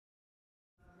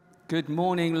Good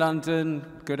morning, London.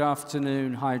 Good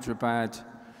afternoon, Hyderabad.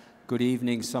 Good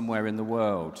evening, somewhere in the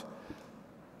world.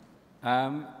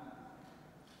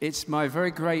 It's my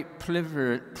very great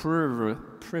privilege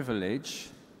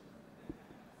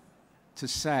to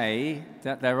say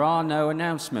that there are no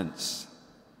announcements.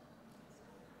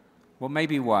 Well,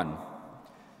 maybe one.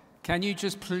 Can you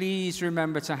just please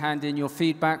remember to hand in your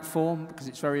feedback form, because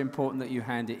it's very important that you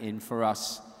hand it in for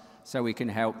us so we can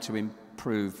help to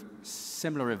improve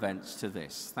similar events to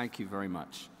this. Thank you very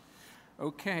much.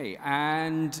 Okay,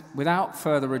 and without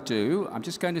further ado, I'm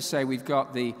just going to say we've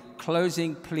got the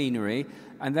closing plenary,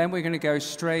 and then we're going to go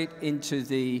straight into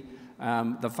the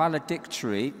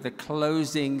valedictory, the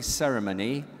closing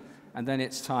ceremony, and then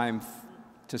it's time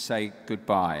to say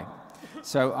goodbye.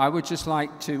 So I would just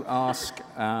like to ask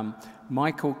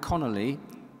Michael Connolly,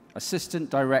 Assistant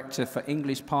Director for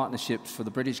English Partnerships for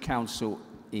the British Council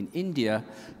in India,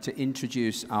 to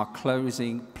introduce our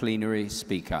closing plenary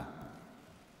speaker.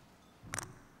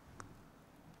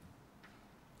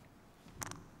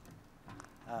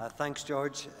 Thanks,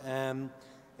 George.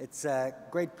 It's a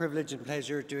great privilege and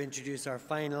pleasure to introduce our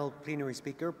final plenary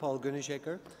speaker, Paul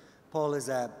Gunashekar. Paul is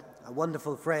a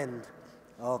wonderful friend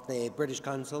of the British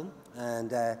Council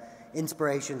and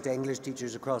inspiration to English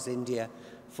teachers across India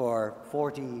for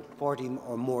 40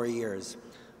 or more years.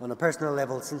 On a personal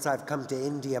level, since I've come to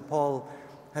India, Paul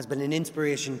has been an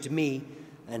inspiration to me,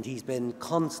 and he's been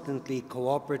constantly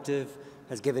cooperative,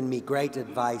 has given me great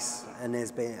advice, and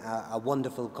has been a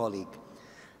wonderful colleague.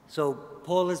 So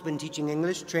Paul has been teaching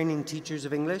English, training teachers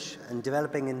of English, and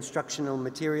developing instructional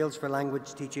materials for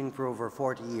language teaching for over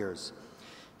 40 years.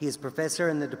 He is Professor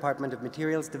in the Department of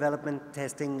Materials Development,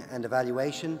 Testing and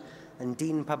Evaluation, and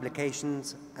Dean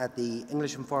Publications at the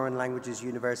English and Foreign Languages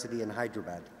University in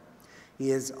Hyderabad. He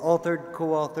has authored,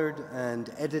 co-authored, and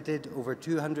edited over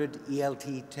 200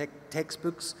 ELT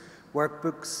textbooks,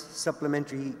 workbooks,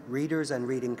 supplementary readers, and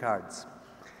reading cards.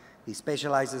 He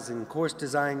specializes in course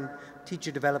design, teacher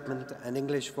development, and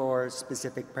English for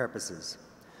specific purposes.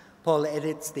 Paul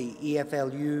edits the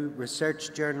EFLU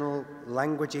research journal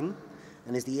Languaging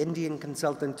and is the Indian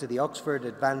consultant to the Oxford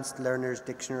Advanced Learners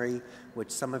Dictionary, which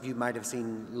some of you might have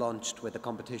seen launched with a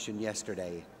competition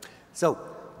yesterday. So,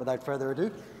 without further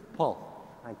ado, Paul,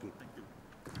 thank you. Thank you.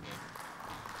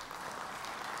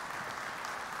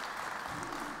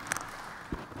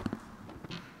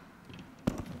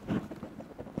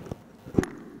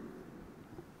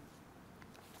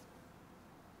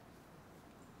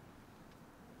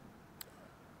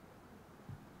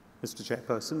 Mr.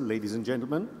 Chairperson, ladies and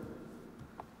gentlemen,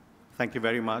 thank you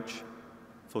very much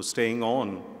for staying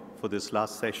on for this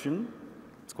last session.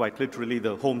 It's quite literally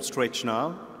the home stretch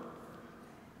now.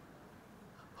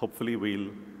 Hopefully we'll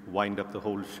wind up the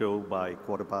whole show by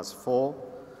 4:15.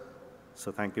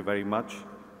 So thank you very much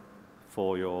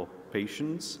for your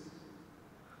patience.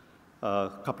 A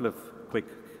couple of quick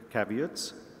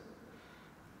caveats.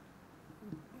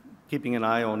 Keeping an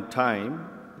eye on time,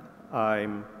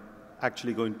 I'm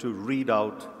actually going to read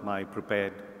out my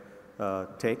prepared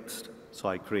text, so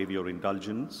I crave your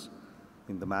indulgence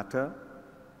in the matter.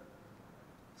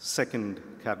 Second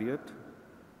caveat,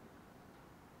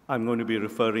 I'm going to be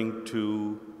referring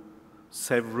to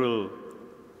several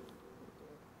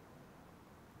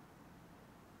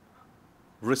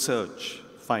research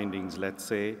findings, let's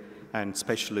say, and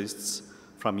specialists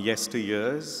from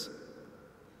yesteryears,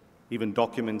 even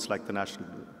documents like the National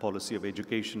Policy of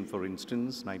Education, for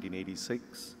instance,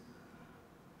 1986,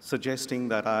 suggesting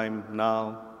that I'm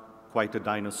now quite a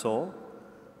dinosaur.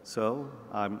 So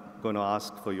I'm going to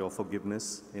ask for your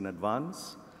forgiveness in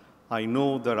advance. I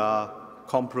know there are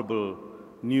comparable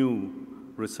new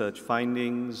research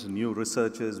findings, new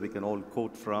researchers we can all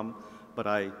quote from, but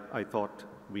I thought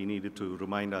we needed to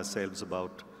remind ourselves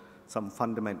about some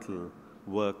fundamental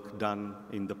work done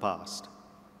in the past.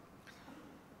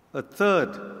 A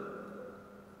third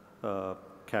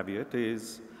caveat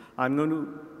is I'm going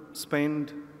to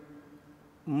spend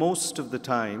most of the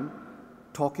time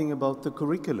talking about the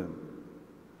curriculum,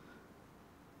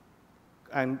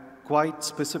 and quite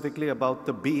specifically about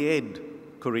the B.Ed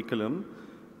curriculum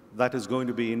that is going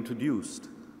to be introduced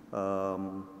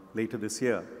later this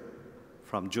year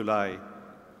from July,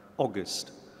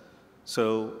 August.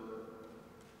 So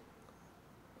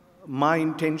my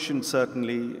intention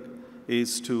certainly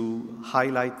is to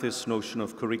highlight this notion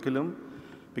of curriculum,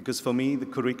 because for me the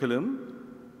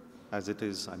curriculum, as it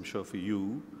is I'm sure for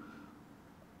you,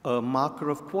 a marker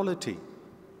of quality.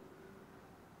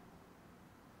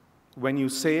 When you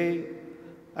say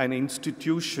an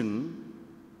institution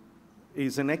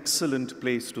is an excellent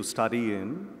place to study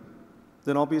in,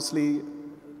 then obviously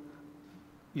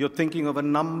you're thinking of a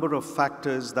number of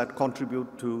factors that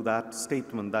contribute to that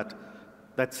statement,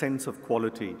 that sense of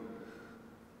quality.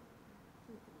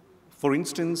 For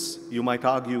instance, you might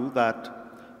argue that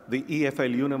the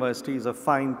EFL University is a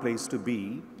fine place to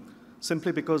be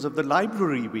simply because of the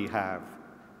library we have,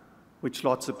 which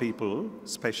lots of people,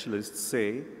 specialists,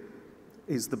 say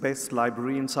is the best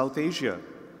library in South Asia.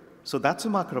 So that's a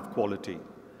marker of quality.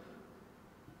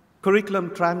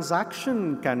 Curriculum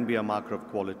transaction can be a marker of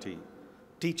quality.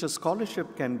 Teacher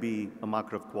scholarship can be a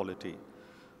marker of quality.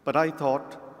 But I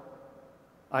thought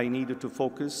I needed to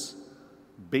focus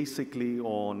basically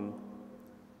on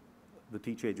the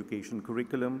teacher education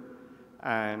curriculum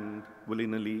and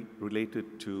willy-nilly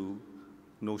related to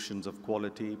notions of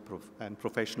quality and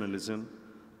professionalism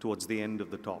towards the end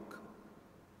of the talk.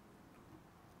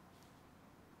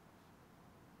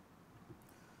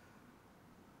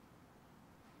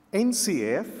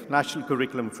 NCF, National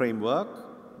Curriculum Framework,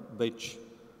 which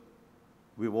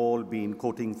we've all been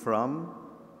quoting from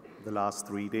the last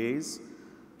 3 days,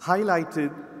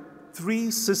 highlighted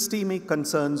 3 systemic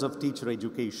concerns of teacher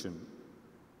education.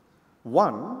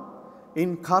 One,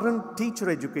 in current teacher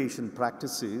education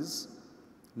practices,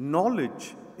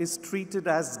 knowledge is treated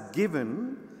as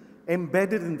given,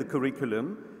 embedded in the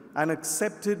curriculum, and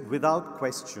accepted without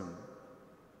question.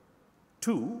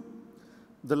 2,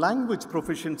 the language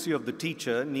proficiency of the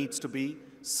teacher needs to be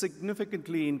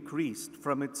significantly increased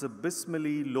from its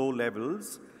abysmally low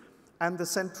levels, and the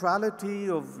centrality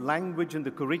of language in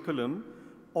the curriculum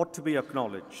ought to be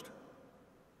acknowledged.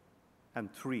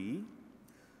 And 3,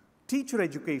 teacher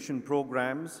education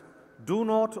programs do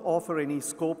not offer any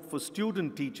scope for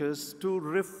student teachers to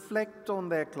reflect on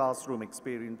their classroom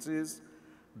experiences,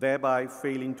 thereby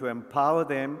failing to empower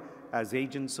them as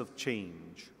agents of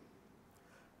change.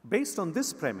 Based on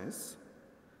this premise,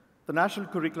 the National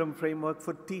Curriculum Framework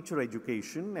for Teacher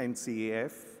Education,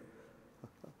 NCF-TE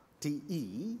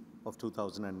of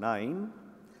 2009,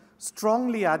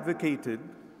 strongly advocated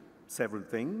several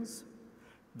things: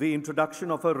 the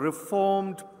introduction of a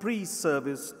reformed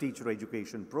pre-service teacher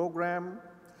education program,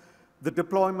 the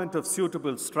deployment of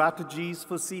suitable strategies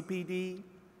for CPD,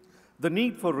 the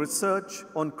need for research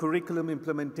on curriculum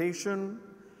implementation,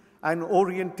 an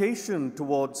orientation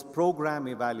towards program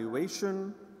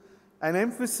evaluation, an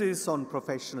emphasis on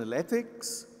professional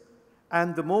ethics,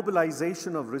 and the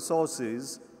mobilization of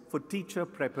resources for teacher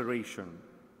preparation.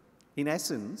 In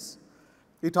essence,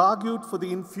 it argued for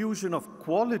the infusion of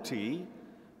quality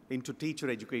into teacher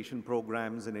education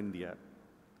programs in India.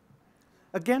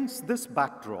 Against this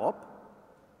backdrop,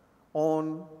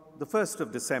 on the 1st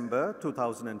of December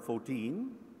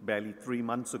 2014, barely 3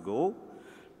 months ago,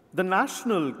 the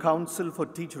National Council for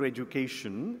Teacher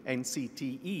Education,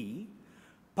 NCTE,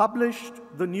 published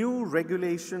the new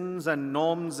regulations and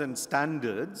norms and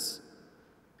standards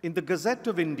in the Gazette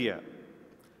of India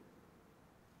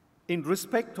in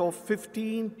respect of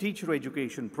 15 teacher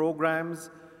education programs,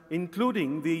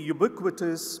 including the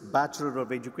ubiquitous Bachelor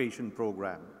of Education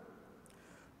program.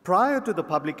 Prior to the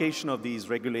publication of these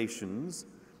regulations,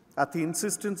 at the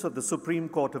insistence of the Supreme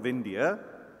Court of India,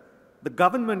 the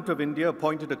Government of India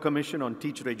appointed a commission on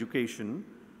teacher education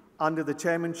under the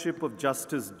chairmanship of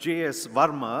Justice J.S.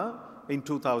 Verma in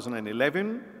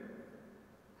 2011.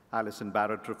 Alison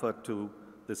Barrett referred to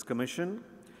this commission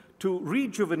to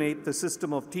rejuvenate the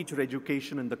system of teacher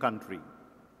education in the country.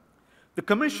 The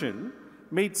commission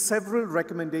made several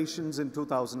recommendations in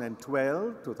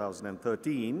 2012,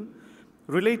 2013,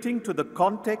 relating to the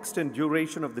context and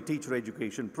duration of the teacher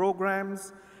education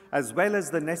programs, as well as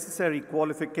the necessary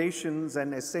qualifications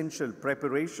and essential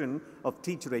preparation of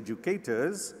teacher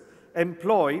educators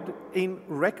employed in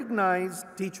recognized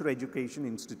teacher education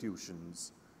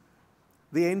institutions.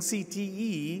 The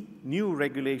NCTE new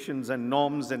regulations and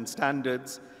norms and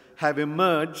standards have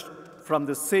emerged from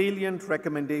the salient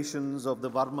recommendations of the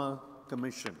Verma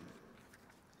Commission.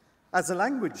 As a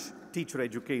language teacher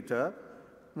educator,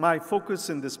 my focus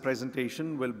in this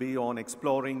presentation will be on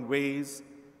exploring ways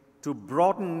to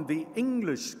broaden the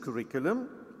English curriculum,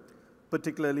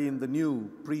 particularly in the new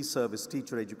pre-service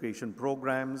teacher education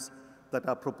programs that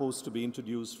are proposed to be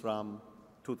introduced from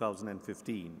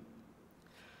 2015.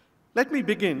 Let me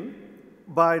begin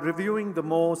by reviewing the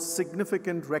most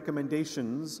significant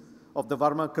recommendations of the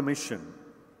Verma Commission.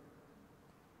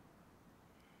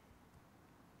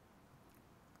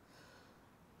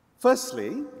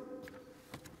 Firstly,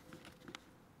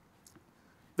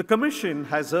 the Commission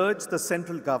has urged the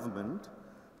central government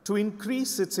to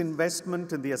increase its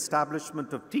investment in the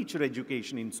establishment of teacher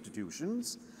education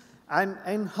institutions and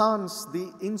enhance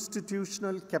the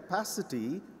institutional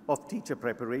capacity of teacher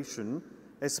preparation,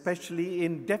 especially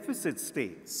in deficit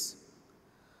states.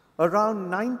 around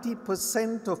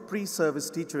 90% of pre-service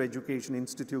teacher education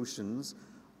institutions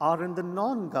are in the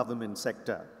non-government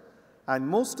sector, and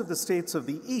most of the states of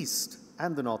the East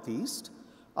and the Northeast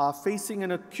are facing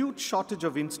an acute shortage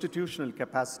of institutional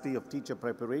capacity of teacher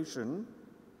preparation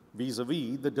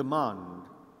vis-à-vis the demand.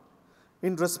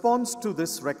 In response to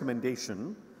this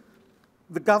recommendation,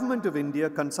 the Government of India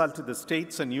consulted the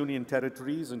states and union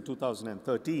territories in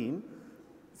 2013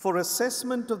 for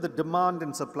assessment of the demand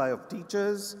and supply of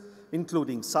teachers,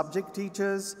 including subject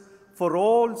teachers, for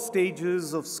all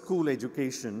stages of school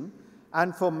education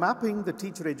and for mapping the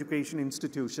teacher education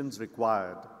institutions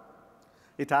required.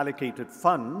 It allocated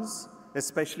funds,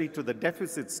 especially to the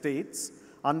deficit states,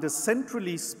 under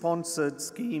centrally sponsored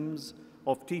schemes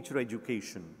of teacher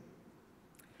education.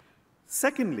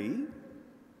 Secondly,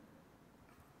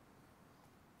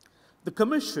 the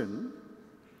Commission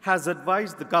has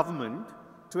advised the government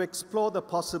to explore the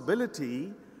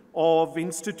possibility of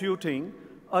instituting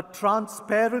a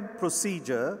transparent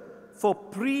procedure for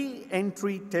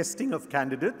pre-entry testing of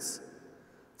candidates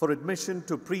for admission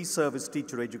to pre-service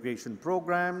teacher education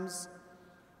programs,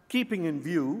 keeping in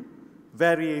view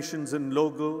variations in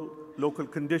local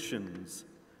conditions,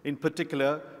 in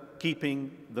particular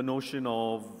keeping the notion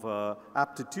of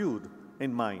aptitude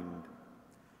in mind.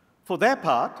 For their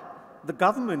part, the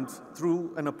government,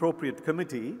 through an appropriate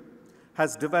committee,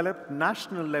 has developed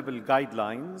national-level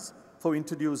guidelines for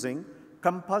introducing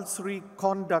compulsory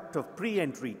conduct of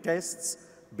pre-entry tests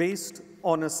based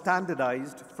on a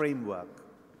standardized framework.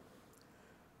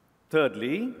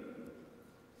 Thirdly,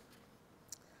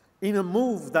 in a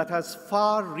move that has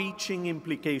far-reaching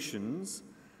implications,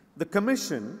 the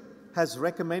Commission has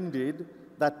recommended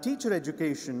that teacher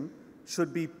education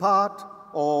should be part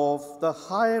of the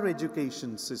higher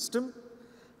education system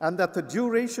and that the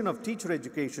duration of teacher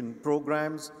education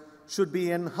programs should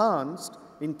be enhanced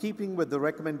in keeping with the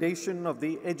recommendation of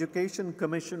the Education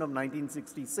Commission of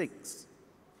 1966.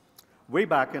 Way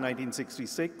back in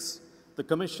 1966, the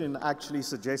Commission actually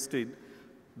suggested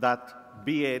that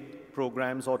B.Ed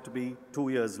programs ought to be 2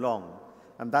 years long,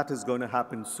 and that is going to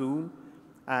happen soon,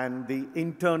 and the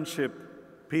internship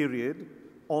period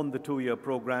on the 2-year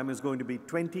program is going to be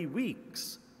 20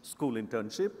 weeks school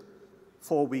internship,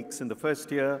 4 weeks in the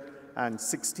first year and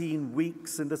 16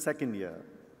 weeks in the second year.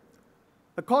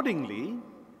 Accordingly,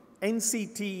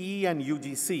 NCTE and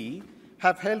UGC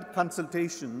have held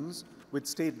consultations with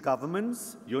state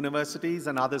governments, universities,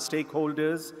 and other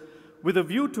stakeholders with a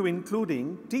view to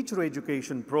including teacher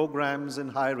education programs in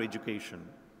higher education.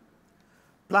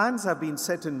 Plans have been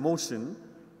set in motion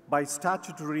by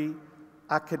statutory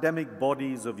academic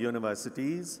bodies of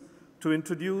universities to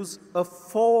introduce a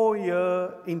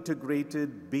 4-year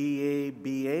integrated BA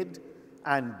B.Ed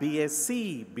and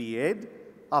BSc B.Ed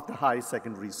after high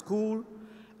secondary school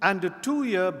and a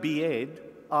 2-year B.Ed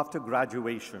after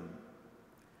graduation.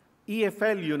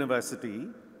 EFL University,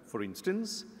 for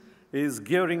instance, is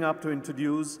gearing up to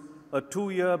introduce a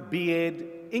 2-year B.Ed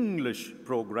English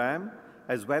program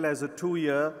as well as a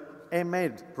 2-year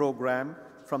M.Ed program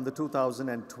from the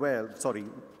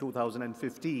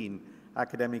 2015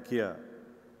 academic year.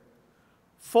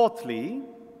 Fourthly,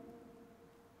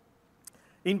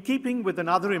 in keeping with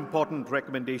another important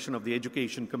recommendation of the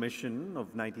Education Commission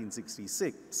of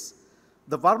 1966,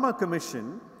 the Verma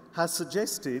Commission has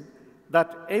suggested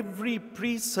that every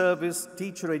pre-service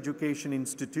teacher education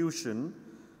institution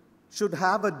should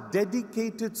have a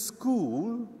dedicated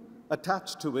school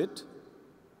attached to it,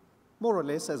 more or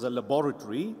less as a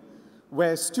laboratory,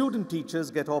 where student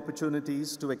teachers get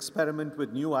opportunities to experiment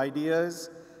with new ideas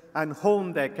and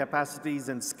hone their capacities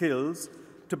and skills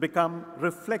to become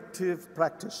reflective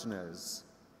practitioners.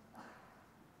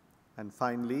 And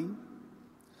finally,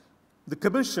 the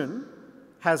Commission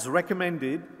has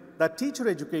recommended that teacher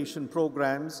education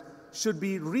programs should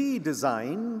be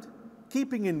redesigned,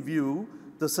 keeping in view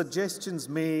the suggestions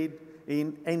made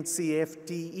in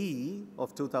NCFTE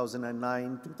of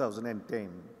 2009-2010.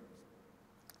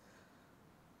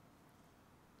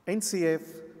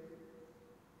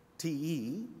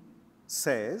 NCFTE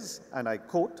says, and I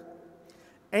quote,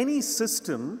 "Any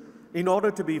system, in order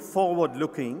to be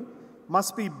forward-looking,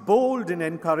 must be bold in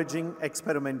encouraging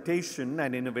experimentation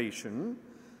and innovation,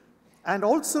 and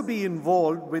also be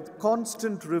involved with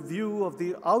constant review of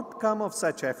the outcome of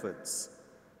such efforts.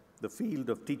 The field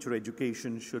of teacher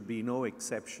education should be no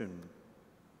exception."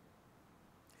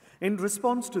 In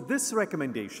response to this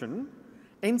recommendation,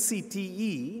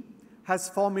 NCTE has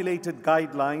formulated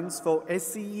guidelines for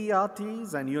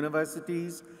SCERTs and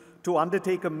universities to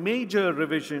undertake a major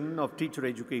revision of teacher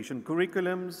education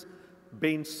curriculums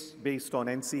based on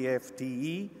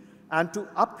NCFTE and to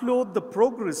upload the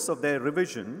progress of their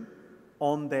revision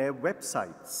on their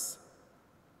websites.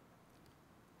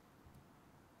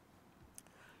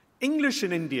 English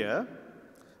in India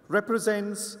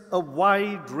represents a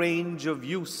wide range of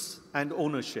use and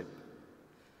ownership,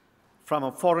 from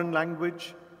a foreign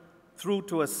language through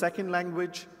to a second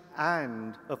language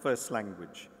and a first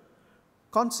language.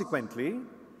 Consequently,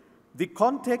 the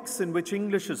contexts in which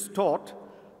English is taught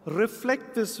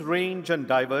reflect this range and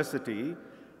diversity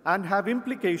and have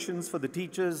implications for the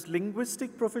teacher's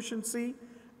linguistic proficiency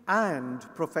and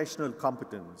professional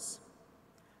competence.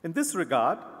 In this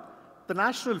regard, the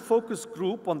National Focus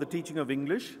Group on the Teaching of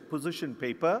English position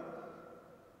paper,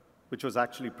 which was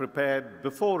actually prepared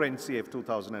before NCF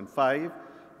 2005,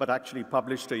 but actually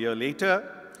published a year later,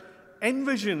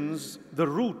 envisions the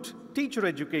route teacher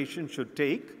education should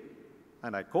take,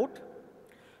 and I quote,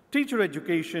 "Teacher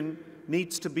education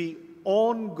needs to be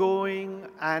ongoing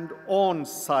and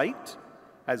on-site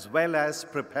as well as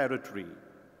preparatory.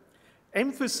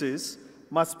 Emphasis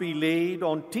must be laid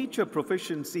on teacher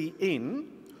proficiency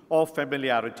in or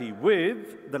familiarity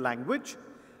with the language,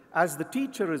 as the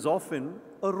teacher is often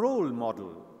a role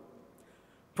model.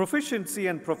 Proficiency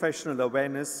and professional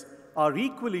awareness are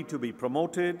equally to be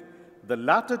promoted, the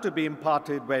latter to be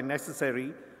imparted where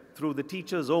necessary through the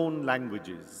teacher's own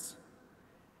languages."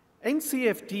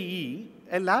 NCFTE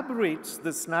elaborates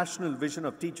this national vision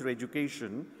of teacher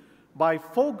education by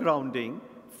foregrounding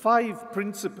 5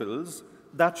 principles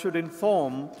that should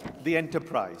inform the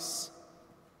enterprise.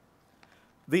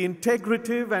 The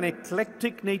integrative and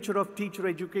eclectic nature of teacher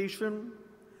education,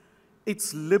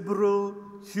 its liberal,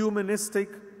 humanistic,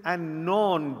 and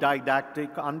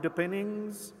non-didactic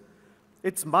underpinnings,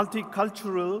 its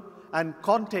multicultural and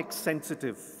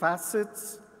context-sensitive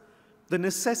facets, the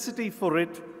necessity for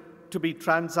it to be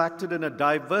transacted in a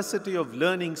diversity of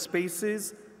learning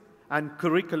spaces and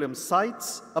curriculum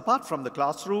sites apart from the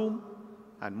classroom,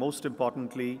 and most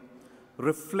importantly,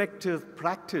 reflective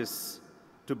practice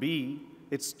to be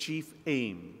its chief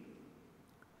aim.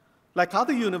 Like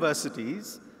other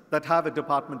universities that have a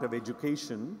Department of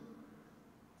Education,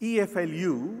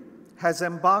 EFLU has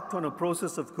embarked on a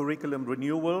process of curriculum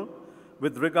renewal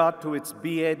with regard to its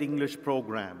B.Ed English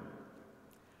program.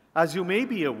 As you may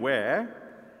be aware,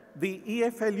 the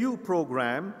EFLU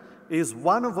program is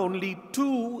one of only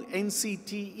 2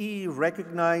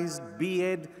 NCTE-recognized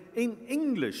B.Ed in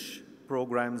English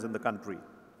programs in the country.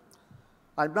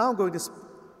 I'm now going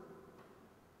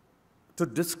to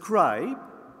describe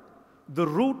the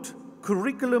route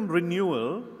curriculum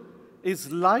renewal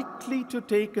is likely to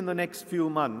take in the next few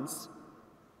months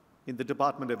in the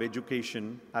Department of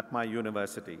Education at my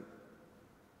university.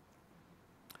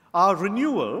 Our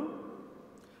renewal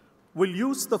will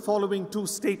use the following 2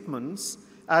 statements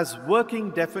as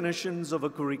working definitions of a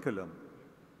curriculum.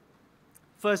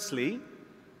 Firstly,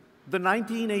 the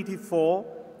 1984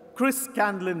 Chris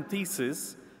Scanlon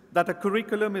thesis that a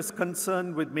curriculum is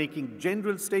concerned with making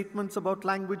general statements about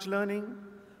language learning,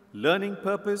 learning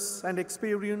purpose and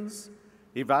experience,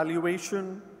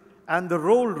 evaluation, and the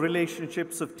role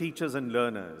relationships of teachers and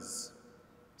learners.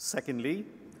 Secondly,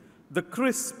 the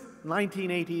crisp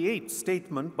 1988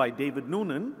 statement by David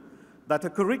Noonan that a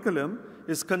curriculum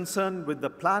is concerned with the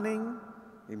planning,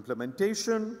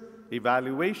 implementation,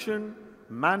 evaluation,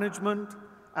 management,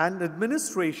 and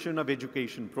administration of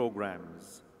education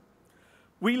programs.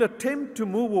 We'll attempt to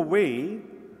move away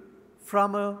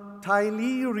from a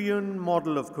Tylerian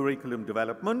model of curriculum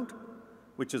development,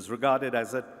 which is regarded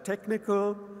as a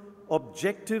technical,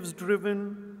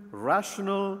 objectives-driven,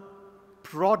 rational,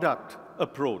 product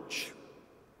approach.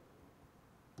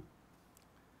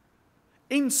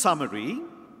 In summary,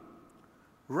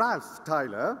 Ralph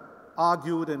Tyler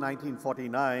argued in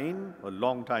 1949, a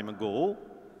long time ago,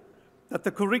 that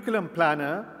the curriculum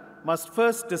planner must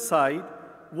first decide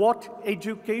what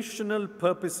educational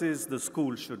purposes the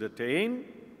school should attain,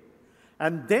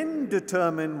 and then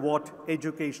determine what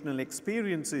educational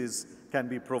experiences can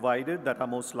be provided that are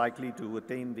most likely to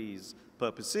attain these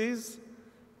purposes.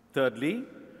 Thirdly,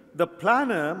 the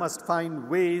planner must find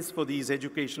ways for these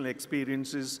educational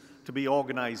experiences to be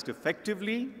organized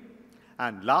effectively.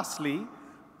 And lastly,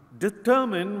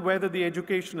 determine whether the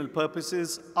educational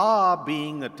purposes are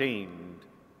being attained.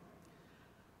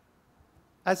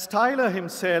 As Tyler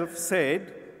himself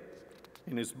said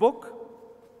in his book,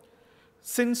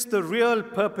 since the real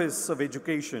purpose of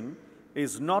education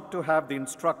is not to have the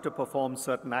instructor perform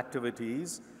certain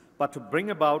activities, but to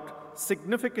bring about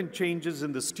significant changes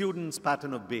in the student's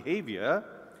pattern of behavior,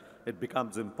 it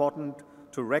becomes important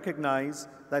to recognize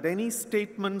that any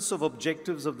statements of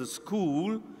objectives of the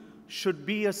school should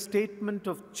be a statement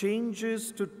of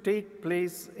changes to take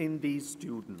place in these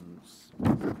students.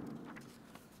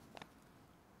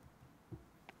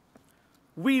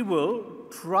 We will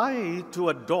try to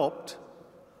adopt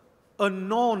a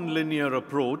non-linear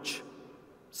approach,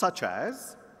 such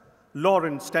as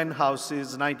Lawrence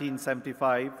Stenhouse's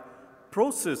 1975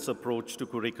 process approach to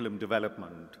curriculum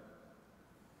development.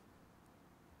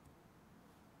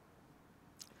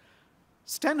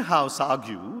 Stenhouse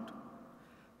argued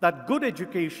that good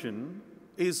education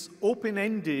is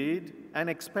open-ended and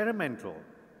experimental.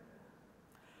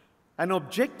 An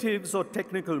objectives or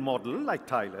technical model, like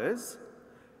Tyler's,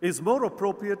 is more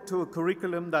appropriate to a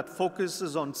curriculum that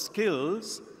focuses on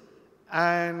skills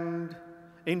and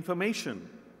information.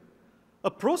 A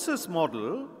process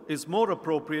model is more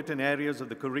appropriate in areas of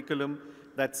the curriculum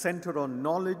that center on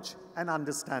knowledge and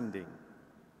understanding.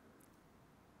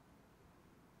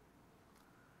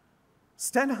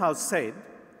 Stenhouse said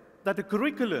that a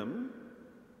curriculum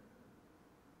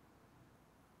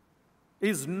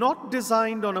is not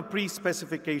designed on a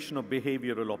pre-specification of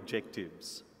behavioral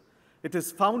objectives. It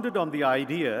is founded on the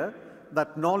idea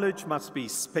that knowledge must be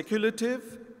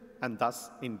speculative and thus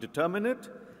indeterminate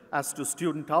as to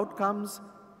student outcomes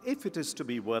if it is to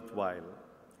be worthwhile.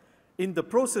 In the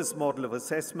process model of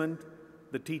assessment,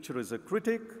 the teacher is a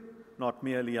critic, not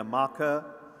merely a marker.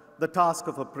 The task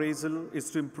of appraisal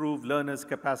is to improve learners'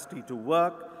 capacity to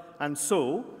work, and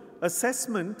so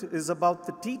assessment is about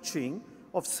the teaching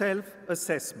of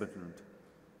self-assessment.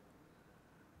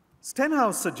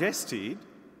 Stenhouse suggested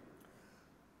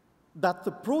that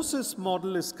the process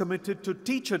model is committed to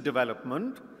teacher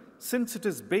development since it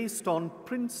is based on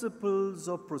principles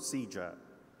of procedure.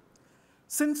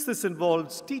 Since this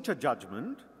involves teacher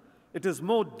judgment, it is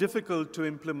more difficult to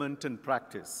implement in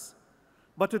practice,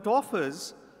 but it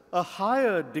offers a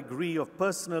higher degree of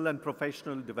personal and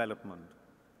professional development.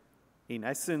 In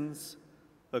essence,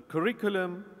 a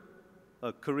curriculum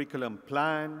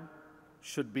plan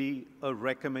should be a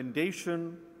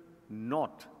recommendation,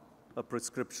 not a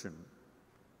prescription.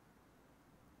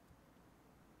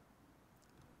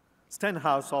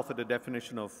 Stenhouse offered a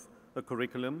definition of a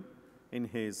curriculum in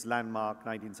his landmark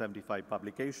 1975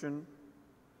 publication.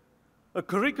 A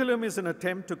curriculum is an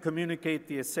attempt to communicate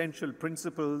the essential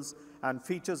principles and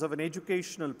features of an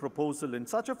educational proposal in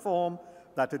such a form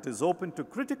that it is open to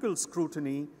critical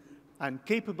scrutiny and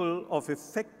capable of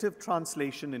effective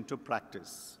translation into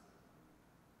practice.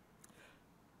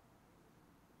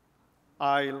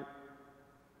 I'll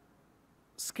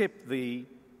skip the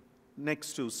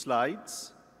next two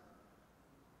slides.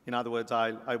 In other words,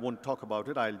 I won't talk about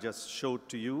it. I'll just show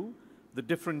to you the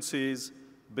differences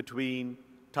between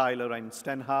Tyler and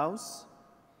Stenhouse.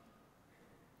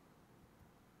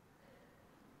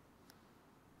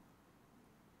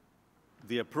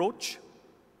 The approach.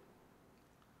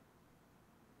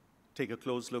 Take a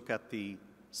close look at the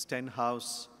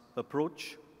Stenhouse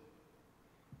approach.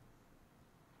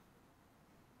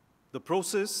 The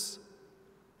process,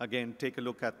 again, take a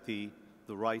look at the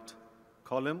right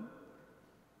column.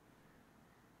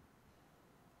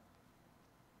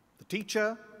 The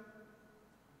teacher,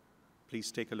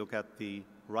 please take a look at the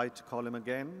right column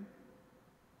again.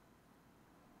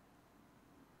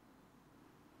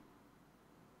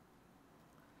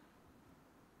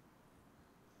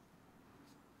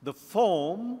 The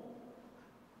form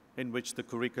in which the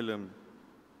curriculum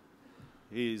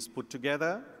is put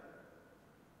together.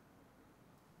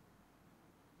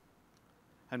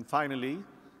 And finally,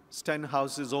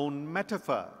 Stenhouse's own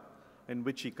metaphor, in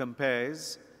which he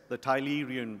compares the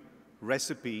Tylerian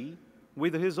recipe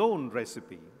with his own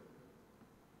recipe.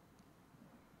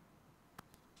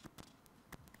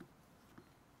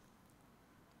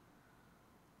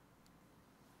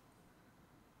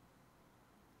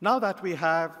 Now that we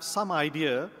have some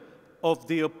idea of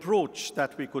the approach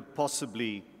that we could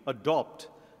possibly adopt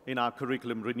in our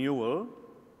curriculum renewal,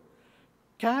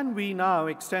 can we now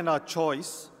extend our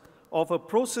choice of a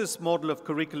process model of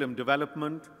curriculum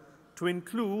development to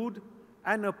include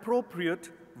an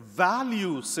appropriate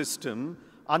value system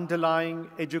underlying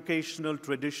educational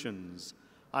traditions?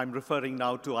 I'm referring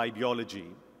now to ideology.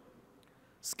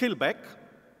 Skilbeck,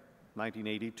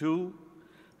 1982,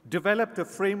 developed a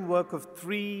framework of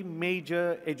three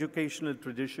major educational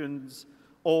traditions,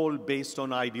 all based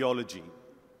on ideology: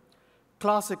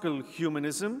 classical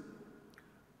humanism,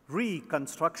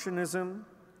 reconstructionism,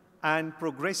 and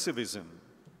progressivism.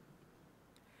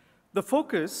 The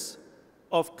focus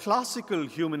of classical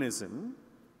humanism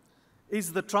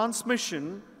is the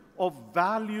transmission of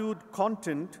valued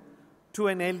content to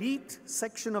an elite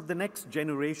section of the next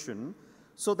generation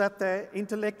so that their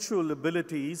intellectual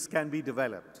abilities can be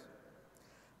developed.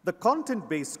 The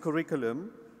content-based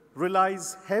curriculum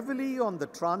relies heavily on the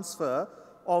transfer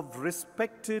of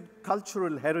respected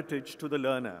cultural heritage to the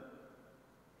learner.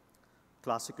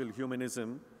 Classical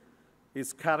humanism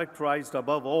is characterized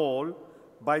above all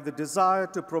by the desire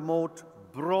to promote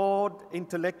broad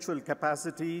intellectual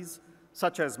capacities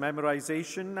such as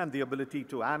memorization and the ability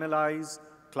to analyze,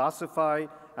 classify,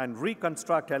 and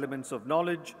reconstruct elements of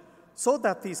knowledge so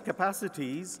that these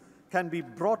capacities can be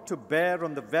brought to bear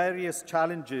on the various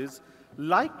challenges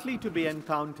likely to be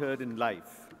encountered in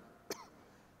life.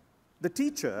 The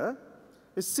teacher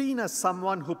is seen as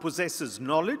someone who possesses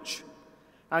knowledge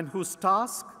and whose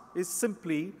task is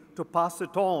simply to pass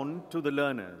it on to the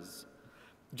learners.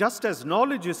 Just as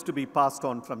knowledge is to be passed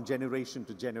on from generation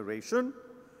to generation,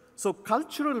 so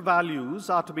cultural values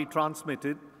are to be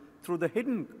transmitted through the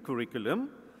hidden curriculum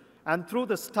and through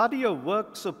the study of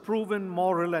works of proven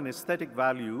moral and aesthetic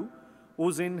value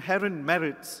whose inherent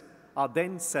merits are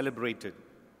then celebrated.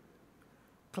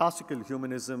 Classical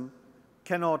humanism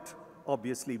cannot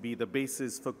obviously be the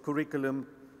basis for curriculum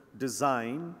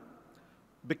design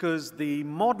because the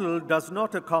model does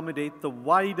not accommodate the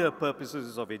wider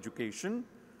purposes of education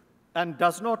and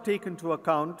does not take into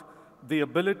account the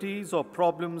abilities or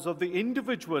problems of the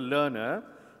individual learner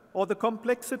or the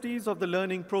complexities of the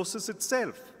learning process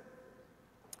itself.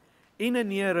 In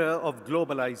an era of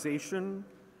globalization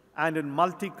and in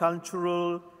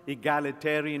multicultural,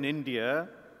 egalitarian India,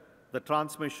 the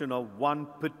transmission of one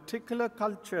particular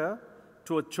culture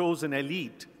to a chosen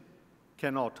elite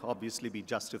cannot obviously be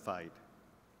justified.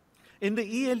 In the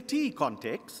ELT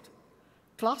context,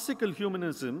 classical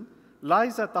humanism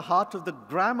lies at the heart of the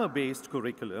grammar-based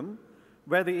curriculum,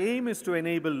 where the aim is to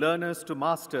enable learners to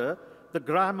master the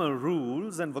grammar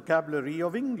rules and vocabulary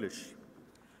of English.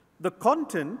 The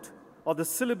content of the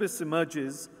syllabus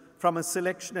emerges from a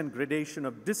selection and gradation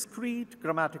of discrete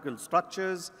grammatical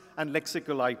structures and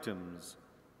lexical items.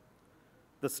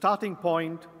 The starting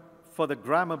point for the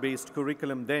grammar-based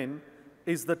curriculum, then,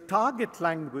 is the target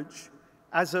language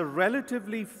as a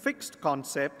relatively fixed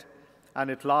concept, and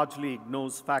it largely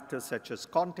ignores factors such as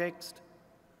context,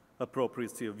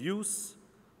 appropriacy of use,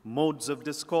 modes of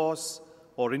discourse,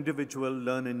 or individual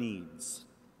learner needs.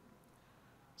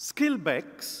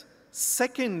 Skilbeck's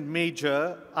second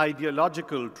major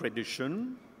ideological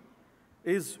tradition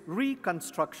is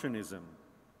Reconstructionism.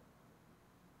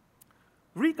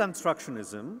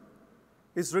 Reconstructionism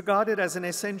is regarded as an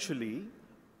essentially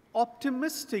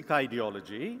optimistic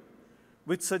ideology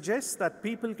which suggests that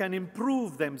people can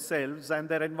improve themselves and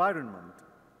their environment.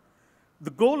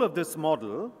 The goal of this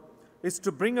model is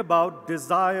to bring about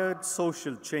desired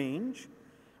social change,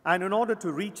 and in order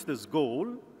to reach this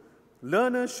goal,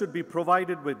 learners should be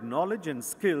provided with knowledge and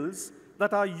skills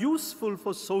that are useful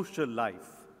for social life.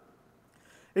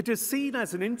 It is seen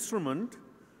as an instrument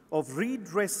of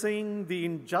redressing the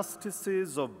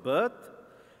injustices of birth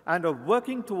and of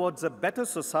working towards a better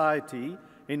society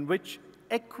in which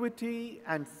equity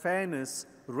and fairness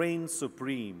reign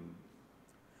supreme.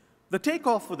 The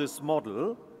takeoff for this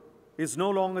model is no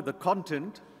longer the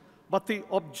content, but the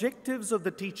objectives of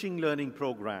the teaching learning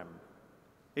program.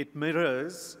 It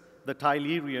mirrors the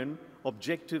Tylerian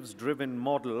objectives-driven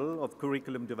model of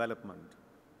curriculum development.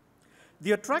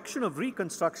 The attraction of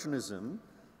Reconstructionism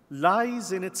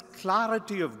lies in its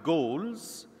clarity of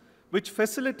goals, which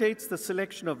facilitates the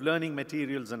selection of learning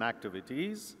materials and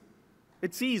activities,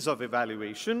 its ease of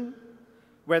evaluation,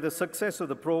 where the success of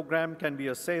the program can be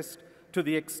assessed to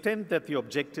the extent that the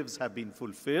objectives have been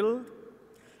fulfilled,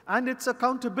 and its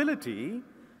accountability,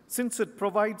 since it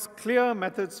provides clear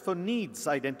methods for needs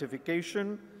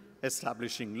identification,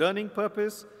 establishing learning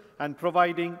purpose, and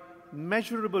providing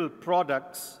measurable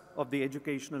products of the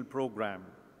educational program.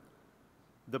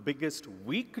 The biggest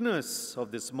weakness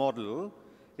of this model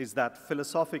is that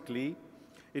philosophically,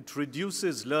 it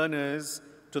reduces learners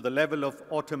to the level of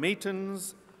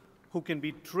automatons who can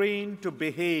be trained to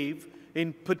behave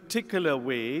in particular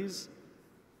ways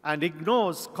and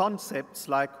ignores concepts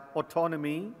like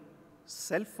autonomy,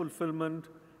 self-fulfillment,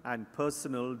 and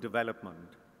personal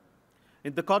development.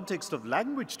 In the context of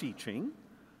language teaching,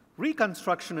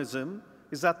 Reconstructionism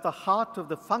is at the heart of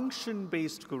the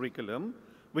function-based curriculum,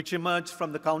 which emerged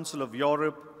from the Council of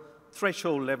Europe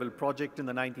threshold-level project in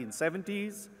the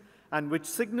 1970s, and which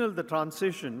signaled the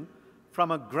transition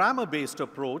from a grammar-based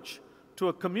approach to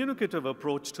a communicative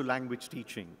approach to language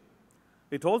teaching.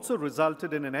 It also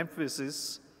resulted in an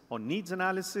emphasis on needs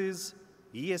analysis,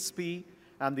 ESP,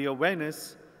 and the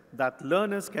awareness that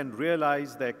learners can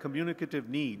realize their communicative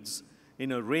needs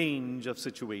in a range of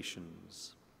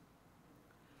situations.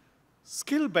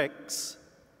 Skilbeck's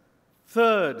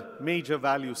third major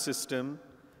value system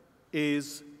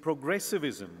is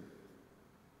progressivism.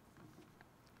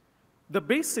 The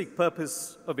basic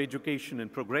purpose of education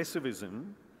and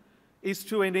progressivism is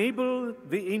to enable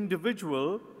the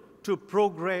individual to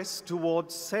progress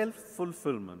towards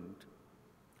self-fulfillment.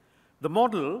 The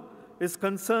model is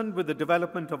concerned with the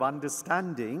development of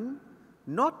understanding,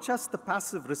 not just the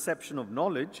passive reception of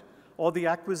knowledge or the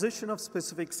acquisition of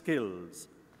specific skills.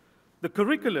 The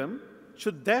curriculum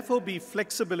should therefore be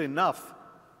flexible enough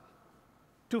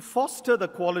to foster the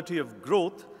quality of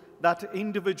growth that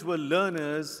individual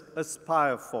learners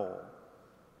aspire for.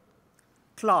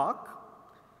 Clark,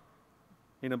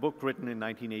 in a book written in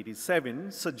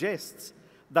 1987, suggests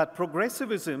that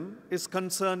progressivism is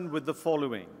concerned with the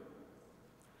following: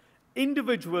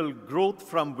 individual growth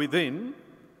from within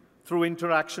through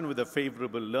interaction with a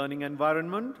favorable learning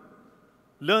environment,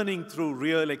 learning through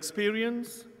real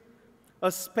experience,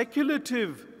 a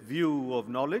speculative view of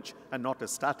knowledge and not a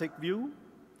static view,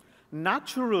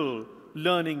 natural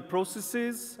learning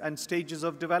processes and stages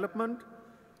of development,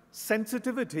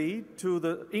 sensitivity to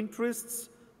the interests,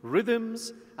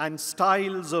 rhythms, and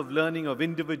styles of learning of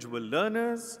individual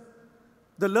learners,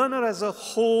 the learner as a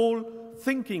whole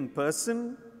thinking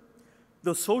person,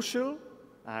 the social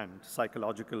and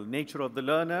psychological nature of the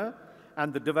learner,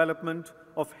 and the development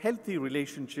of healthy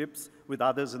relationships with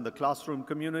others in the classroom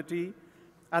community,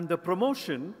 and the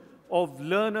promotion of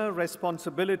learner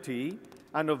responsibility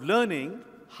and of learning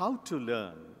how to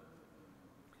learn.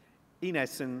 In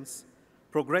essence,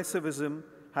 progressivism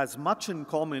has much in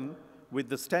common with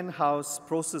the Stenhouse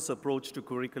process approach to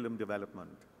curriculum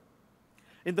development.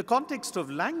 In the context of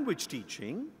language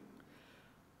teaching,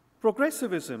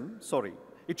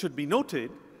 it should be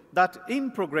noted that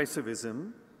in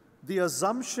progressivism, the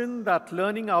assumption that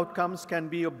learning outcomes can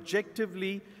be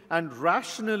objectively and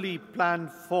rationally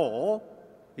planned for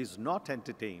is not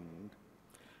entertained.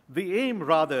 The aim,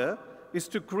 rather, is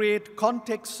to create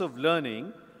contexts of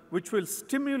learning which will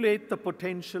stimulate the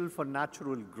potential for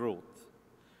natural growth.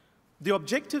 The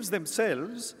objectives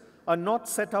themselves are not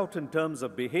set out in terms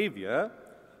of behavior,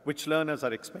 which learners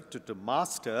are expected to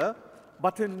master,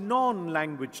 but in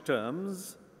non-language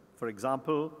terms, for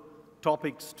example,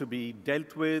 topics to be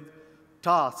dealt with,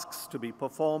 tasks to be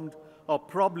performed, or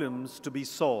problems to be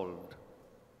solved.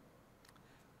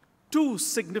 Two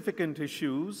significant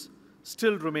issues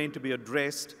still remain to be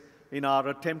addressed in our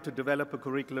attempt to develop a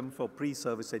curriculum for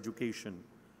pre-service education.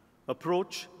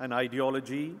 Approach and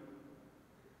ideology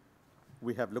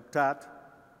we have looked at.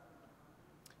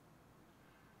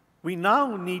 We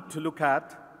now need to look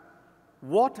at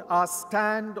what our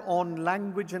stand on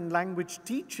language and language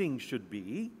teaching should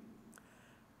be,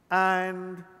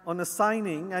 and on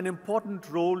assigning an important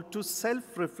role to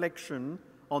self-reflection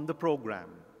on the program.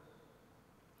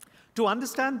 To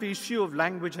understand the issue of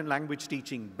language and language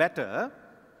teaching better,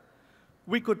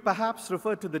 we could perhaps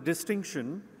refer to the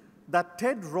distinction that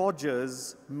Ted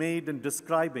Rogers made in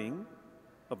describing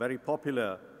a very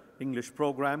popular English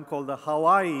program called the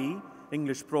Hawaii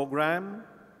English program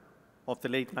of the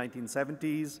late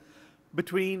 1970s,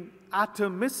 between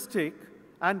atomistic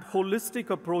and holistic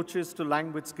approaches to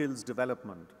language skills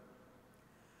development.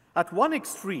 At one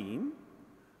extreme,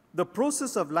 the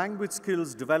process of language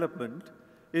skills development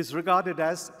is regarded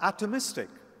as atomistic.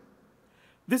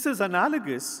 This is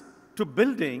analogous to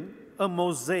building a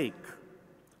mosaic.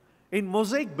 In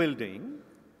mosaic building,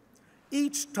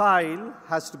 each tile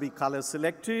has to be color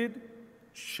selected,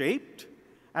 shaped,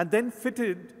 and then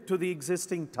fitted to the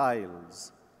existing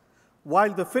tiles.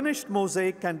 While the finished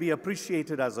mosaic can be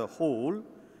appreciated as a whole,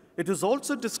 it is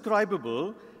also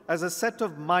describable as a set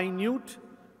of minute,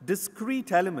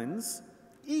 discrete elements,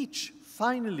 each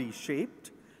finally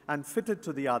shaped and fitted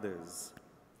to the others.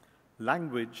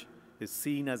 Language is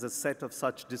seen as a set of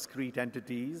such discrete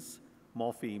entities,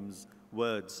 morphemes,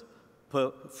 words,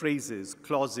 phrases,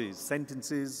 clauses,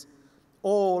 sentences,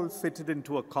 all fitted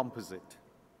into a composite.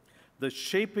 The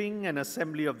shaping and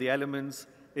assembly of the elements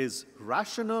is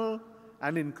rational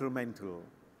and incremental.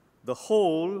 The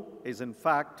whole is, in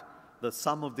fact, the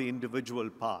sum of the individual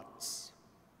parts.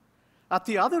 At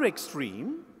the other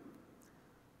extreme,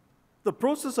 the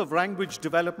process of language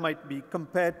development might be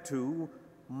compared to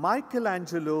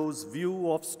Michelangelo's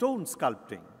view of stone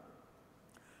sculpting.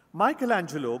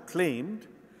 Michelangelo claimed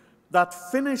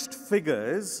that finished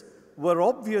figures were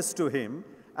obvious to him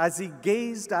as he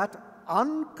gazed at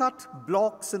uncut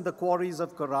blocks in the quarries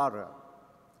of Carrara.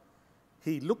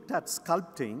 He looked at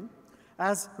sculpting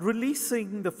as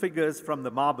releasing the figures from the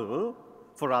marble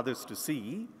for others to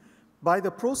see by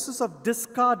the process of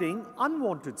discarding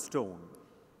unwanted stone.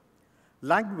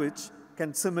 Language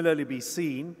can similarly be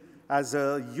seen as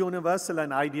a universal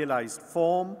and idealized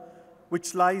form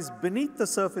which lies beneath the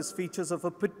surface features of a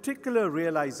particular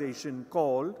realization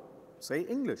called, say,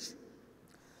 English.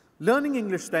 Learning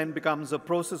English then becomes a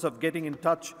process of getting in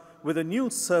touch with a new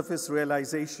surface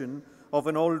realization of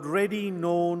an already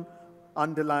known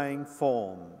underlying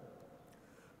form.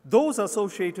 Those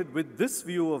associated with this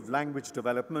view of language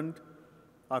development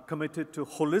are committed to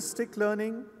holistic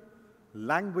learning,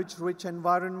 language-rich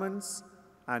environments,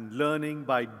 and learning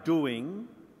by doing,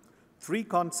 three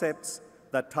concepts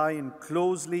that tie in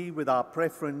closely with our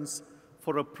preference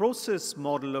for a process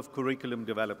model of curriculum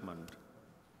development.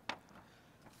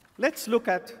 Let's look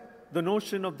at the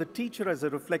notion of the teacher as a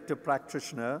reflective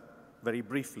practitioner very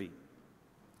briefly.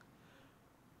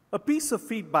 A piece of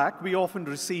feedback we often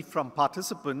receive from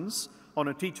participants on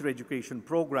a teacher education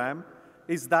program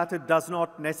is that it does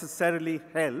not necessarily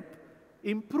help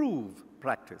improve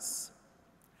practice.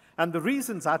 And the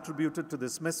reasons attributed to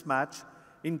this mismatch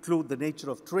include the nature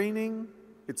of training,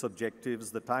 its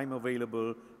objectives, the time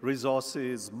available,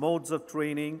 resources, modes of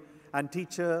training, and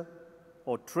teacher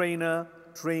or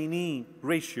trainer-trainee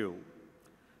ratio.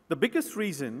 The biggest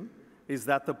reason is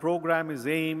that the program is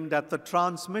aimed at the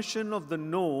transmission of the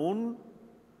known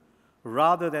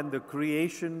rather than the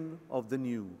creation of the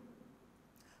new.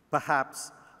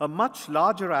 Perhaps a much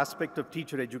larger aspect of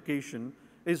teacher education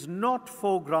is not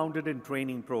foregrounded in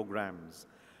training programs.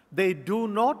 They do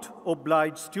not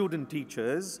oblige student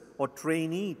teachers or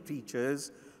trainee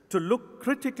teachers to look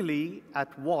critically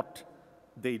at what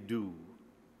they do.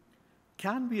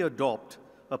 Can we adopt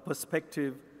a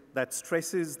perspective that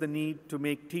stresses the need to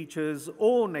make teachers'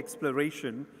 own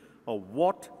exploration of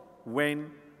what,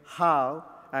 when, how,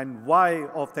 and why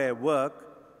of their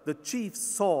work the chief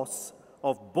source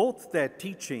of both their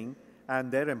teaching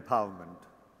and their empowerment?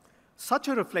 Such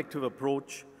a reflective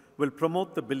approach will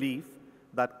promote the belief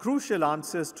that crucial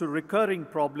answers to recurring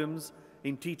problems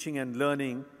in teaching and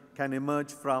learning can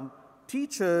emerge from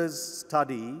teachers'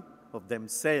 study of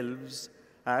themselves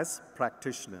as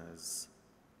practitioners.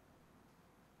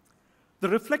 The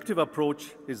reflective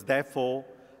approach is therefore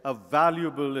a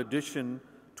valuable addition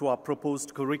to our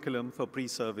proposed curriculum for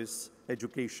pre-service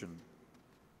education.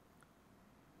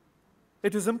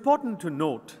 It is important to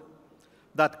note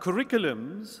that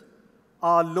curriculums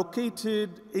are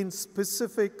located in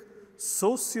specific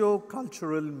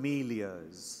socio-cultural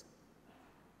milieus.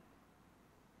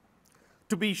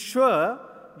 To be sure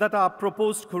that our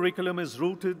proposed curriculum is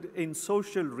rooted in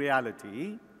social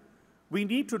reality, we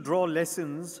need to draw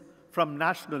lessons from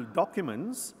national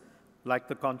documents like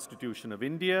the Constitution of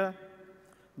India,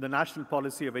 the National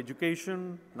Policy of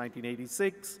Education,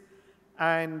 1986,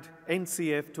 and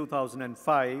NCF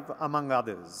 2005, among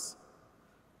others.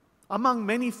 Among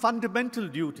many fundamental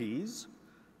duties,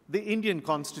 the Indian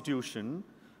Constitution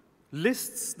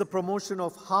lists the promotion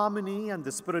of harmony and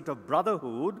the spirit of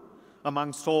brotherhood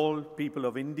amongst all people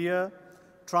of India,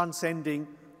 transcending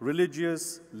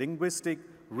religious, linguistic,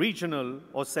 regional,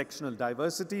 or sectional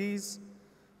diversities,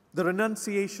 the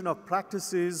renunciation of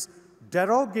practices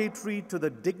derogatory to the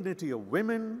dignity of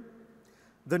women,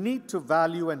 the need to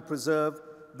value and preserve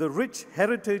the rich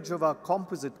heritage of our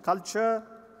composite culture,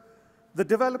 the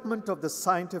development of the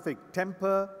scientific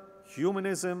temper,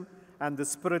 humanism, and the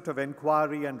spirit of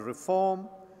inquiry and reform,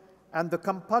 and the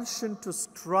compulsion to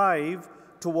strive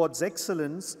towards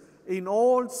excellence in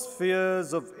all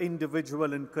spheres of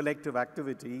individual and collective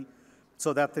activity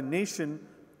so that the nation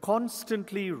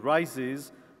constantly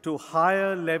rises to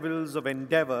higher levels of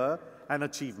endeavor and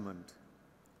achievement.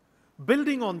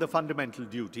 Building on the fundamental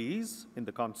duties in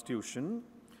the Constitution,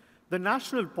 the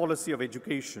National Policy of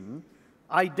Education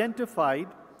identified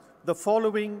the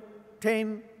following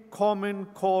 10 common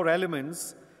core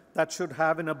elements that should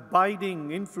have an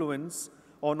abiding influence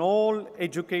on all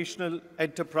educational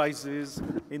enterprises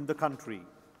in the country,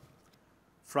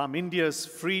 from India's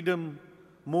freedom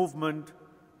movement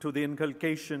to the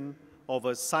inculcation of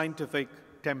a scientific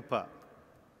temper.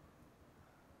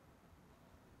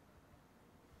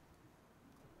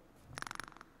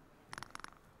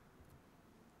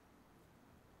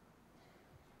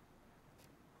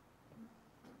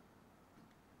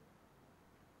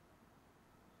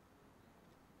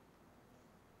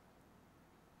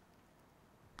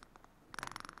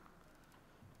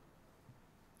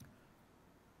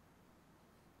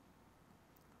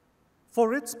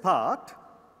 For its part,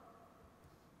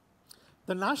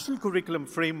 the National Curriculum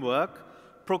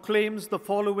Framework proclaims the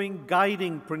following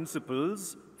guiding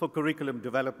principles for curriculum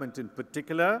development in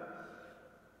particular: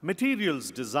 materials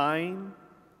design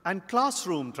and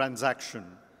classroom transaction.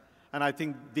 And I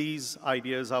think these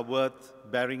ideas are worth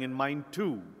bearing in mind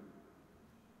too.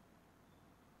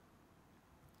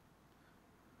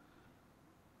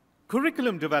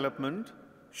 Curriculum development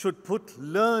should put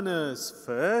learners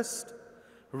first,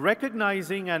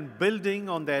 recognizing and building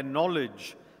on their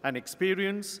knowledge and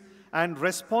experience and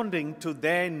responding to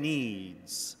their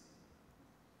needs.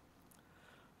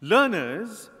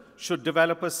 Learners should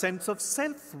develop a sense of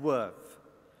self-worth.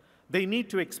 They need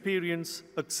to experience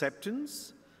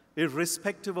acceptance,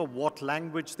 irrespective of what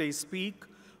language they speak,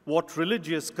 what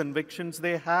religious convictions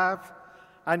they have,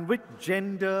 and which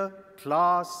gender,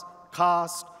 class,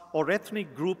 caste, or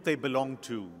ethnic group they belong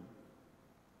to.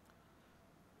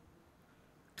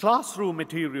 Classroom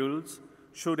materials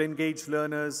should engage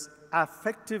learners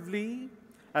affectively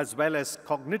as well as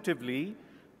cognitively.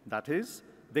 That is,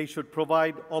 they should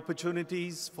provide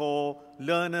opportunities for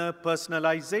learner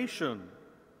personalization.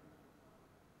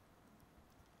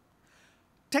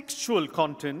 Textual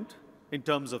content, in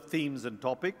terms of themes and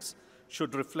topics,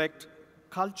 should reflect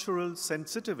cultural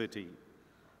sensitivity.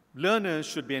 Learners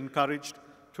should be encouraged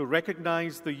to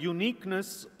recognize the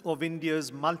uniqueness of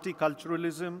India's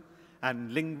multiculturalism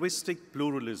and linguistic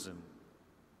pluralism.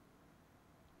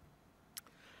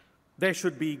 There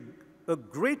should be a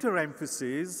greater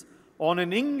emphasis on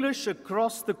an English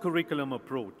across the curriculum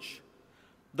approach.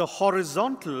 The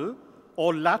horizontal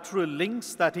or lateral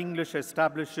links that English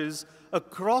establishes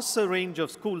across a range of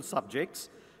school subjects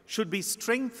should be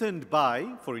strengthened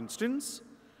by, for instance,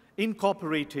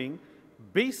 incorporating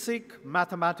basic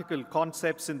mathematical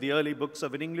concepts in the early books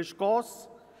of an English course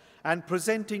and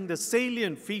presenting the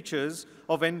salient features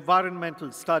of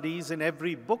environmental studies in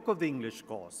every book of the English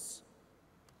course.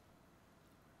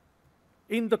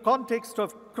 In the context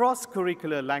of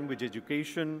cross-curricular language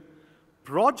education,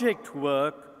 project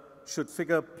work should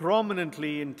figure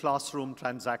prominently in classroom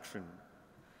transaction.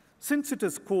 Since it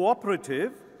is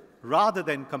cooperative rather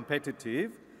than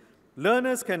competitive,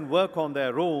 learners can work on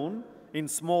their own in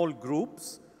small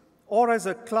groups or as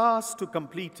a class to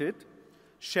complete it,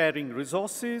 sharing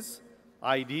resources,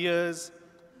 ideas,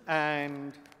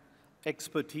 and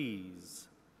expertise.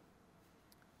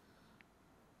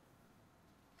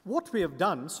 What we have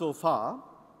done so far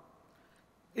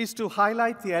is to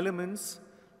highlight the elements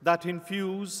that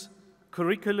infuse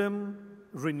curriculum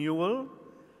renewal,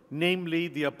 namely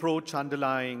the approach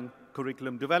underlying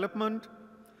curriculum development,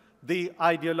 the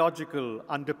ideological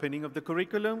underpinning of the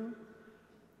curriculum,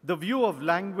 the view of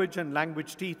language and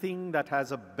language teaching that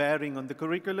has a bearing on the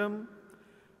curriculum,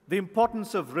 the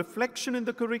importance of reflection in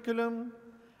the curriculum,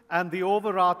 and the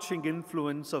overarching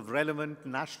influence of relevant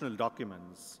national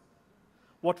documents.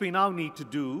 What we now need to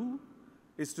do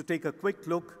is to take a quick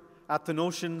look at the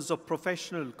notions of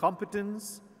professional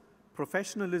competence,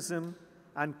 professionalism,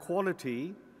 and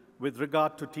quality with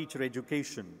regard to teacher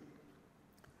education.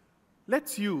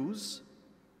 Let's use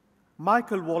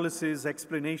Michael Wallace's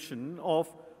explanation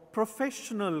of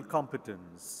professional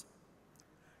competence.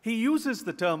 He uses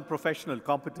the term professional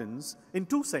competence in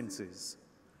two senses.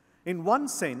 In one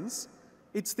sense,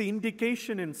 it's the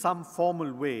indication in some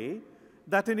formal way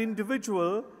that an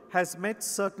individual has met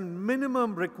certain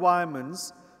minimum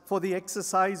requirements for the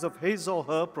exercise of his or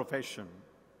her profession.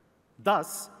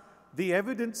 Thus, the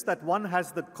evidence that one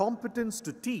has the competence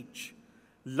to teach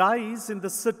lies in the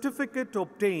certificate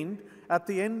obtained at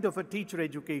the end of a teacher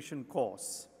education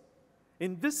course.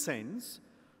 In this sense,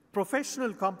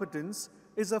 professional competence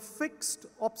is a fixed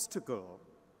obstacle.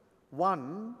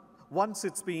 Once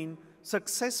it's been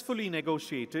successfully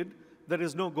negotiated, there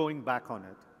is no going back on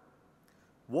it.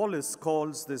 Wallace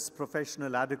calls this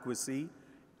professional adequacy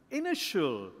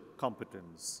initial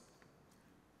competence.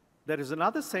 There is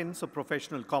another sense of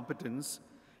professional competence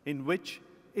in which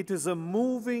it is a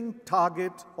moving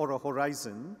target or a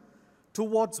horizon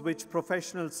towards which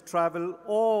professionals travel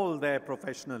all their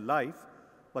professional life,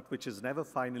 but which is never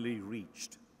finally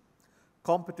reached.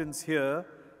 Competence here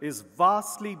is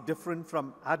vastly different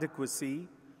from adequacy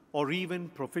or even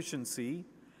proficiency.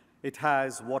 It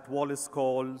has what Wallace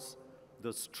calls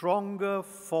the stronger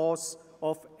force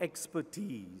of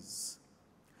expertise.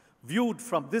 Viewed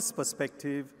from this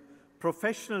perspective,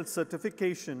 professional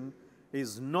certification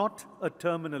is not a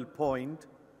terminal point,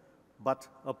 but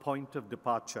a point of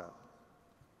departure.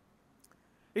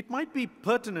 It might be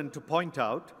pertinent to point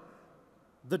out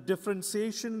the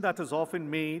differentiation that is often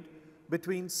made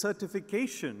between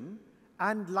certification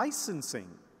and licensing.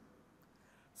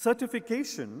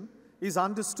 Certification is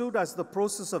understood as the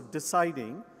process of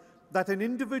deciding that an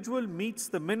individual meets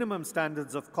the minimum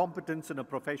standards of competence in a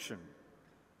profession.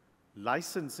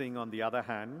 Licensing, on the other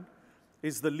hand,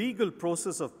 is the legal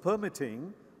process of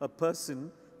permitting a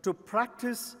person to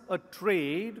practice a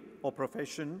trade or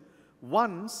profession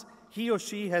once he or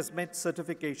she has met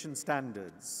certification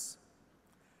standards.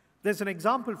 There's an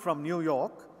example from New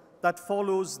York that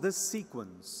follows this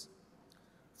sequence.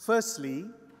 Firstly,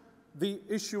 the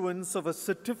issuance of a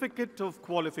certificate of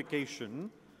qualification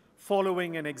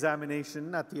following an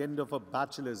examination at the end of a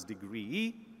bachelor's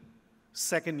degree.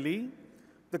 Secondly,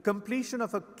 the completion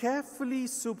of a carefully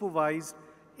supervised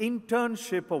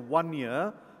internship of 1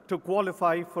 year to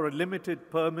qualify for a limited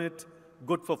permit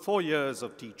good for 4 years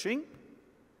of teaching.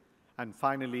 And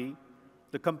finally,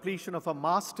 the completion of a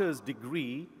master's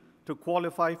degree to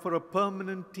qualify for a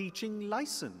permanent teaching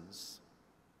license.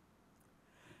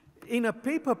 In a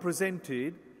paper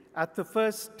presented at the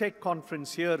first TEC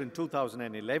conference here in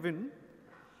 2011,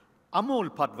 Amol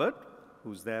Padvat,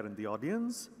 who's there in the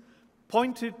audience,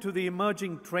 pointed to the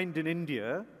emerging trend in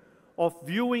India of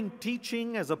viewing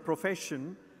teaching as a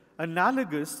profession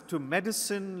analogous to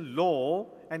medicine, law,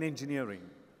 and engineering.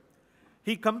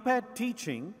 He compared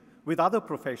teaching with other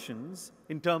professions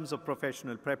in terms of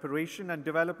professional preparation and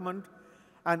development,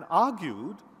 and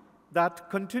argued that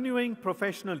continuing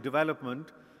professional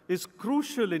development is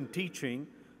crucial in teaching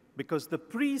because the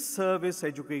pre-service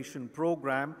education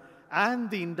program and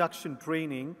the induction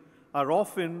training are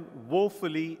often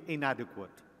woefully inadequate.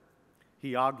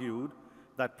 He argued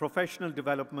that professional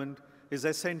development is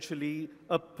essentially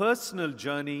a personal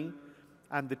journey,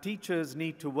 and the teachers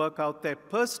need to work out their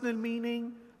personal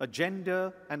meaning,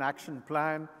 agenda, and action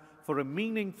plan for a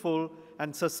meaningful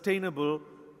and sustainable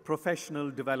professional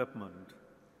development.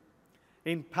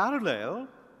 In parallel,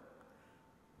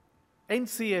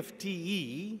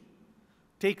 NCFTE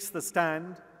takes the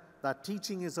stand that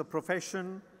teaching is a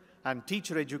profession and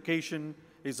teacher education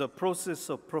is a process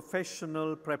of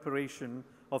professional preparation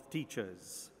of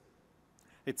teachers.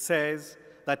 It says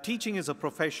that teaching is a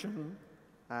profession,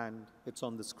 and it's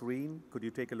on the screen. Could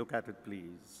you take a look at it,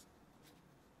 please?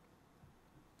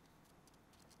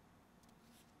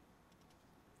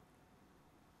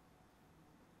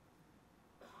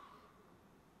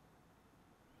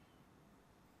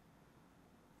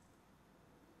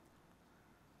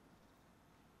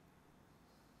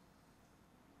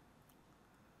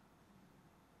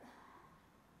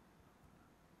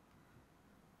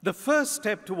 The first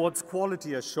step towards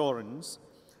quality assurance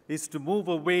is to move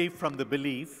away from the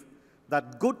belief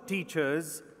that good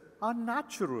teachers are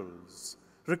naturals,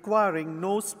 requiring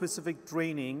no specific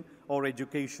training or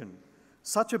education.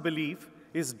 Such a belief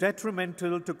is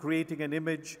detrimental to creating an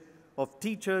image of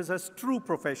teachers as true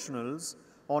professionals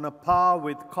on a par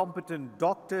with competent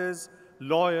doctors,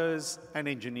 lawyers, and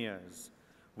engineers.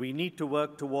 We need to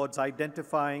work towards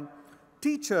identifying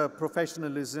teacher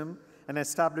professionalism and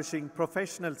establishing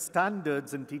professional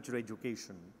standards in teacher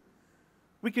education.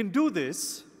 We can do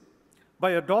this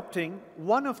by adopting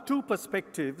one of two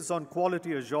perspectives on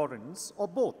quality assurance, or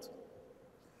both.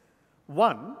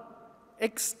 One,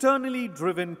 externally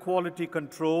driven quality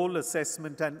control,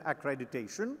 assessment, and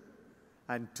accreditation,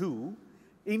 and two,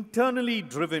 internally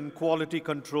driven quality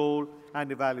control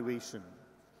and evaluation.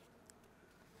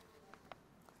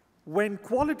 When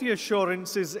quality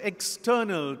assurance is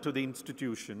external to the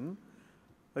institution,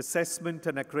 assessment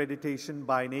and accreditation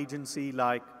by an agency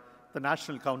like the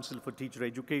National Council for Teacher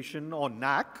Education, or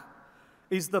NAC,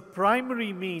 is the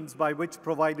primary means by which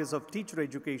providers of teacher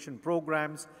education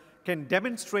programs can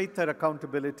demonstrate their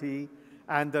accountability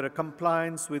and their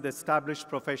compliance with established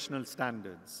professional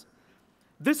standards.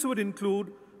 This would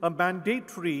include a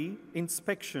mandatory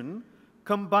inspection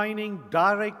combining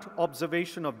direct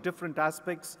observation of different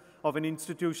aspects of an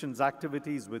institution's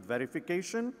activities with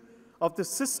verification of the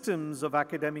systems of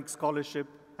academic scholarship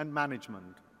and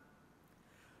management.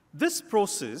 This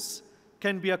process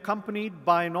can be accompanied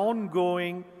by an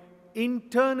ongoing,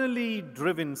 internally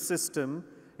driven system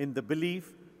in the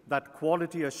belief that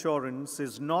quality assurance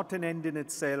is not an end in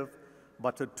itself,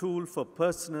 but a tool for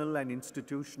personal and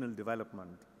institutional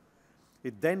development.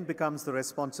 It then becomes the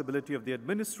responsibility of the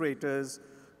administrators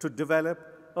to develop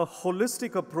a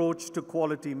holistic approach to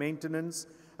quality maintenance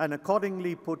and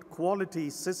accordingly put quality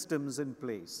systems in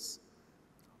place.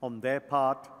 On their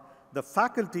part, the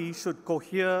faculty should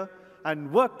cohere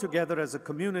and work together as a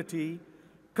community,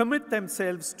 commit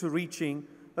themselves to reaching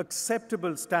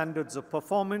acceptable standards of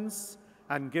performance,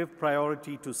 and give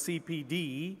priority to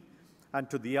CPD and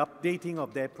to the updating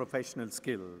of their professional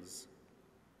skills.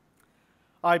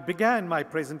 I began my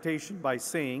presentation by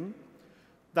saying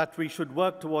that we should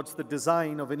work towards the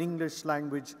design of an English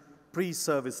language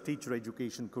pre-service teacher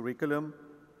education curriculum,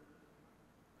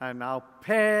 and now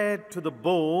pared to the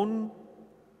bone,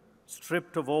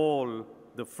 stripped of all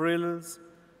the frills,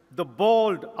 the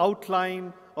bold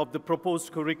outline of the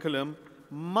proposed curriculum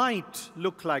might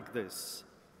look like this.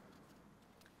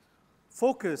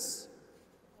 Focus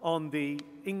on the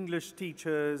English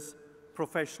teacher's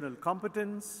professional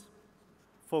competence,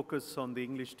 focus on the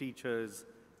English teacher's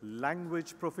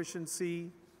language proficiency,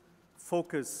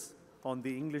 focus on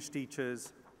the English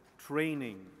teacher's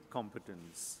training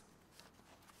competence.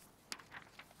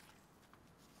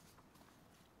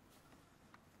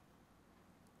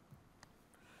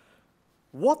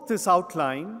 What this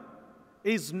outline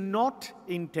is not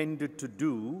intended to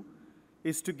do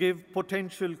is to give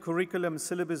potential curriculum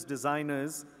syllabus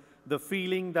designers the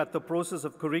feeling that the process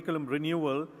of curriculum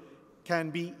renewal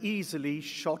can be easily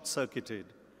short-circuited,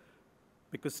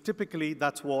 because typically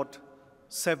that's what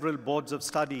several boards of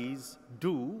studies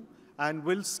do and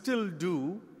will still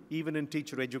do even in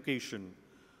teacher education.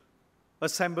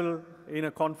 Assemble in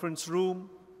a conference room,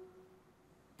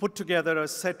 put together a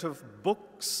set of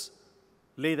books,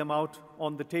 lay them out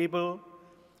on the table,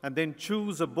 and then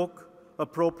choose a book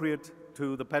appropriate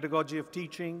to the pedagogy of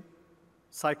teaching,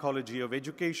 psychology of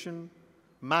education,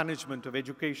 management of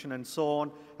education, and so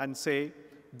on, and say,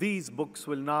 these books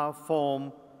will now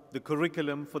form the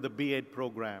curriculum for the B.Ed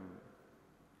program.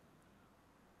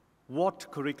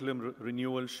 What curriculum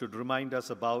renewal should remind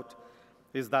us about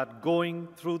is that going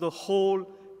through the whole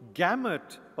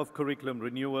gamut of curriculum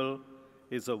renewal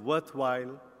is a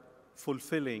worthwhile,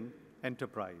 fulfilling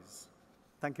enterprise.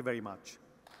 Thank you very much.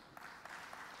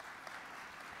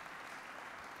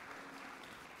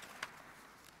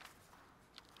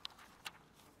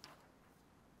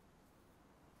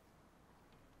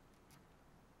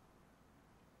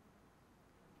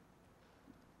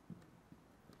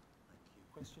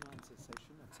 Question answer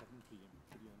session at 7 p.m.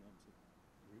 Could you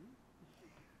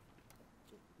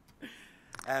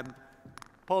announce it?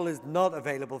 Paul is not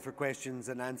available for questions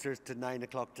and answers to 9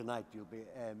 o'clock tonight.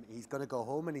 He's going to go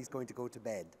home and he's going to go to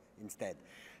bed instead.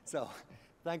 So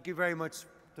thank you very much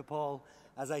to Paul.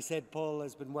 As I said, Paul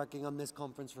has been working on this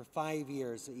conference for 5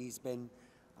 years. He's been,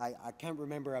 I can't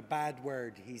remember a bad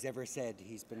word he's ever said.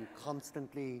 He's been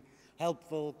constantly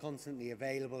helpful, constantly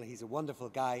available. He's a wonderful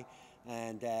guy.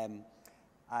 And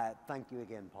thank you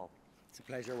again, Paul. It's a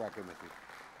pleasure working with you.